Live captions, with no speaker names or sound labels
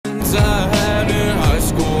friends I had in high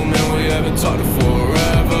school, man, we haven't talked in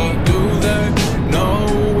forever. Do they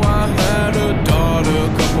know I had a daughter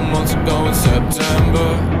a couple months ago in September?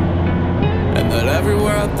 And that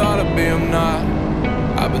everywhere I thought I'd be, I'm not.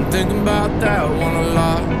 I've been thinking about that one a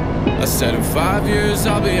lot. I said in 5 years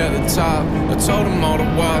I'll be at the top. I told them all to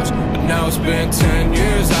watch, but now it's been 10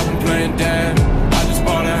 years I've been playing dead. I just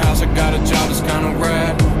bought a house, I got a job that's kinda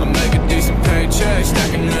rad. I make a decent paycheck,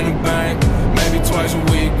 stacking in the bank. Maybe twice a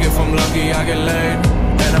week, if I'm lucky I get laid.